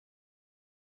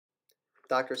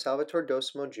Dr. Salvatore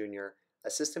Docimo Jr.,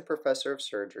 Assistant Professor of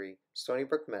Surgery, Stony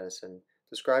Brook Medicine,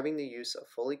 describing the use of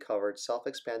fully covered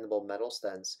self-expandable metal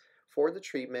stents for the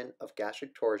treatment of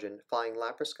gastric torsion following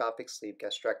laparoscopic sleeve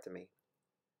gastrectomy.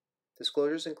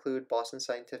 Disclosures include Boston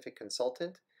Scientific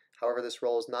Consultant, however this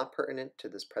role is not pertinent to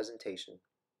this presentation.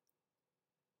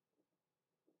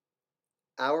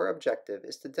 Our objective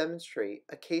is to demonstrate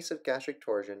a case of gastric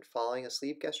torsion following a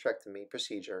sleeve gastrectomy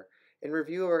procedure in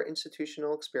review of our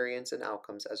institutional experience and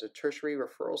outcomes as a tertiary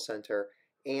referral center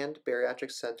and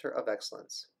bariatric center of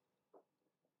excellence.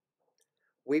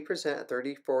 We present a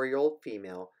 34-year-old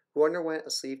female who underwent a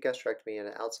sleeve gastrectomy in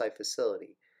an outside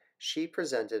facility. She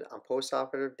presented on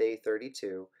postoperative day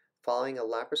 32 following a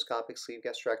laparoscopic sleeve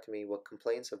gastrectomy with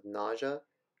complaints of nausea,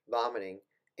 vomiting,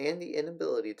 and the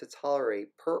inability to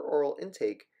tolerate per-oral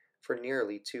intake for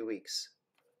nearly 2 weeks.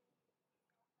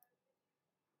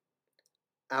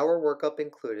 Our workup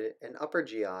included an upper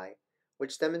GI,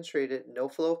 which demonstrated no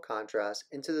flow of contrast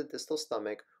into the distal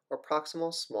stomach or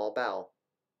proximal small bowel.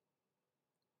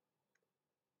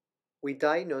 We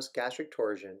diagnosed gastric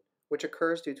torsion, which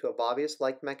occurs due to a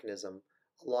Bovius-like mechanism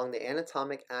along the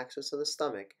anatomic axis of the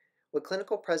stomach with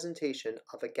clinical presentation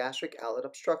of a gastric outlet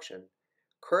obstruction.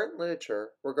 Current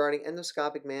literature regarding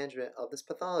endoscopic management of this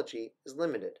pathology is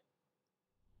limited.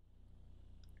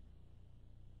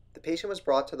 The patient was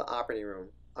brought to the operating room,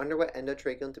 underwent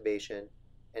endotracheal intubation,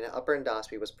 and an upper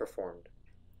endoscopy was performed.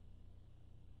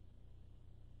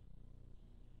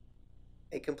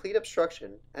 A complete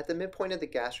obstruction at the midpoint of the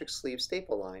gastric sleeve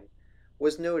staple line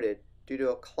was noted due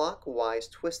to a clockwise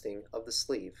twisting of the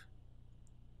sleeve.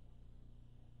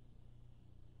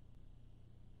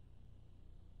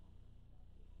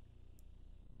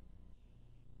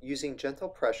 Using gentle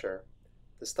pressure,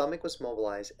 the stomach was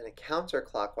mobilized in a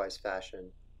counterclockwise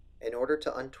fashion in order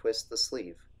to untwist the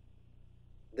sleeve.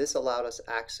 This allowed us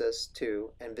access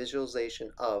to and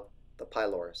visualization of the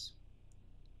pylorus.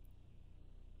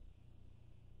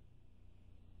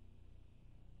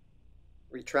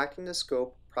 Retracting the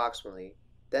scope proximally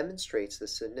demonstrates the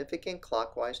significant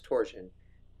clockwise torsion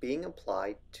being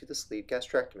applied to the sleeve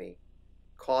gastrectomy,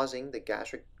 causing the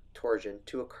gastric torsion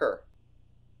to occur.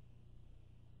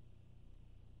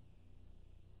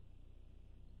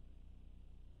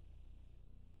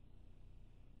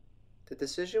 The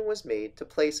decision was made to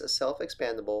place a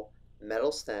self-expandable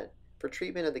metal stent for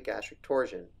treatment of the gastric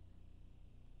torsion.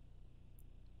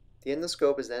 The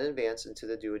endoscope is then advanced into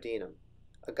the duodenum.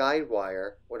 A guide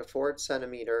wire with a 4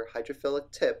 cm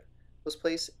hydrophilic tip was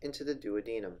placed into the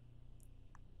duodenum.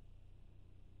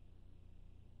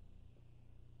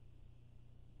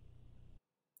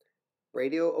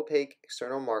 Radio-opaque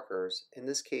external markers, in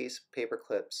this case paper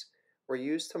clips, were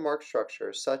used to mark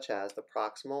structures such as the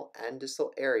proximal and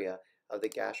distal area of the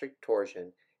gastric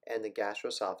torsion and the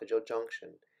gastroesophageal junction.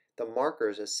 The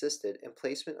markers assisted in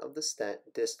placement of the stent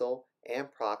distal and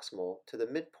proximal to the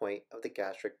midpoint of the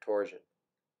gastric torsion.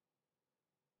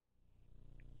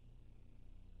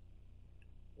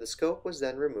 The scope was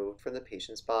then removed from the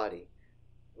patient's body,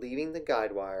 leaving the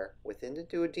guide wire within the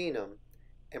duodenum,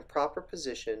 and proper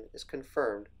position is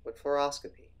confirmed with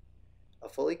fluoroscopy. A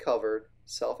fully covered,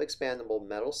 self-expandable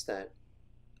metal stent,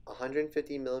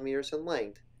 150 mm in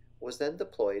length, was then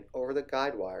deployed over the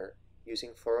guide wire using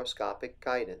fluoroscopic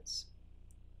guidance.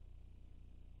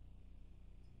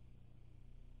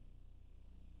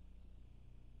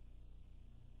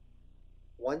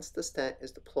 Once the stent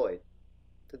is deployed,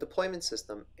 the deployment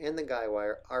system and the guide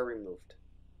wire are removed.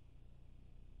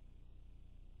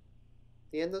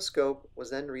 The endoscope was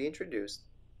then reintroduced,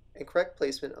 and correct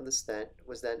placement of the stent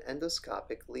was then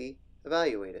endoscopically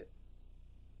evaluated.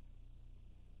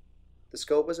 The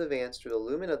scope was advanced through the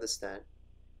lumen of the stent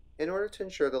in order to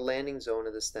ensure the landing zone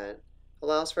of the stent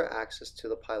allows for access to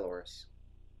the pylorus.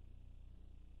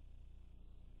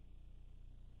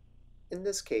 In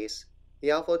this case, the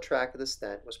outflow tract of the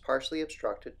stent was partially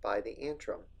obstructed by the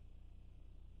antrum.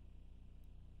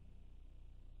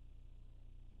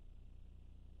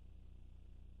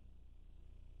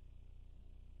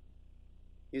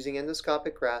 Using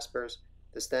endoscopic graspers,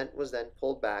 the stent was then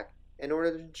pulled back in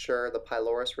order to ensure the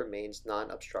pylorus remains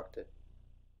non-obstructed.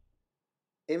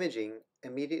 Imaging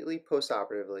immediately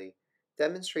postoperatively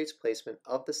demonstrates placement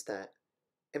of the stent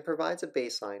and provides a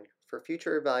baseline for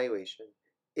future evaluation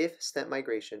if stent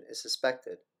migration is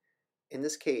suspected. In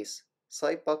this case,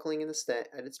 slight buckling in the stent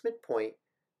at its midpoint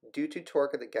due to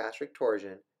torque of the gastric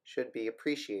torsion should be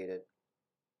appreciated.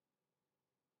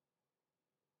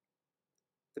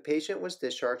 The patient was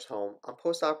discharged home on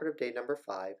postoperative day number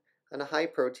 5 on a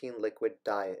high-protein liquid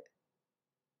diet.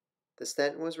 The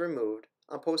stent was removed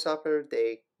on postoperative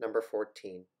day number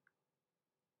 14.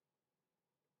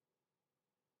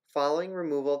 Following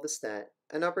removal of the stent,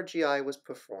 an upper GI was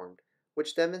performed,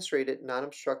 which demonstrated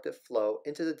non-obstructive flow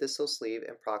into the distal sleeve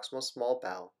and proximal small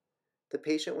bowel. The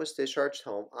patient was discharged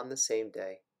home on the same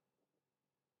day.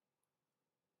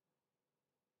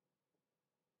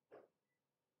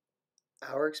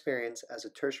 Our experience as a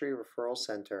tertiary referral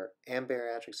center and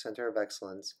bariatric center of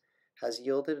excellence has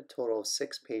yielded a total of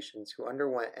 6 patients who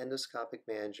underwent endoscopic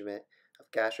management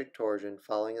of gastric torsion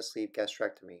following a sleeve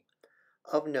gastrectomy.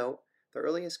 Of note, the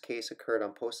earliest case occurred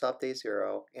on post-op day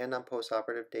 0 and on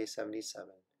postoperative day 77.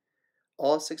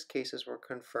 All 6 cases were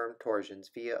confirmed torsions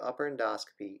via upper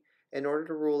endoscopy in order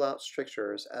to rule out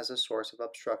strictures as a source of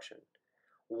obstruction.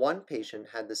 One patient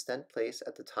had the stent placed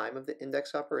at the time of the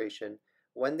index operation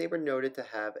when they were noted to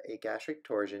have a gastric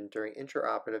torsion during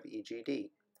intraoperative EGD.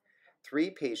 3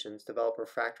 patients developed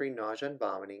refractory nausea and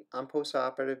vomiting on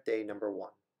postoperative day number 1.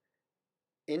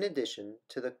 In addition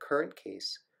to the current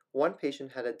case, one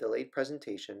patient had a delayed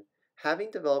presentation, having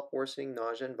developed worsening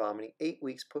nausea and vomiting 8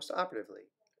 weeks postoperatively.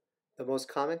 The most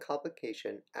common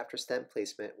complication after stent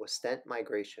placement was stent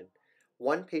migration.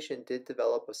 One patient did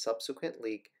develop a subsequent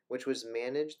leak, which was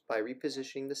managed by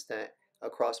repositioning the stent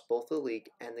across both the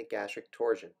leak and the gastric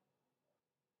torsion.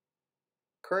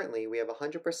 Currently, we have a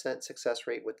 100% success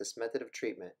rate with this method of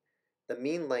treatment. The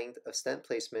mean length of stent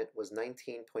placement was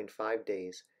 19.5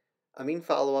 days. A mean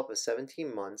follow-up of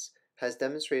 17 months has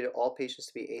demonstrated all patients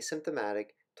to be asymptomatic,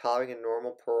 tolerating a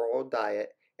normal per-oral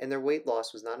diet, and their weight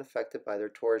loss was not affected by their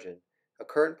torsion. A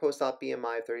current post-op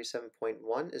BMI of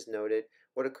 37.1 is noted,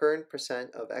 with a current percent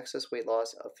of excess weight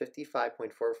loss of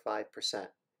 55.45%.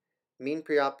 Mean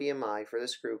pre-op BMI for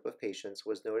this group of patients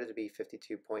was noted to be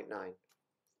 52.9.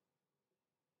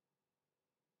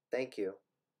 Thank you.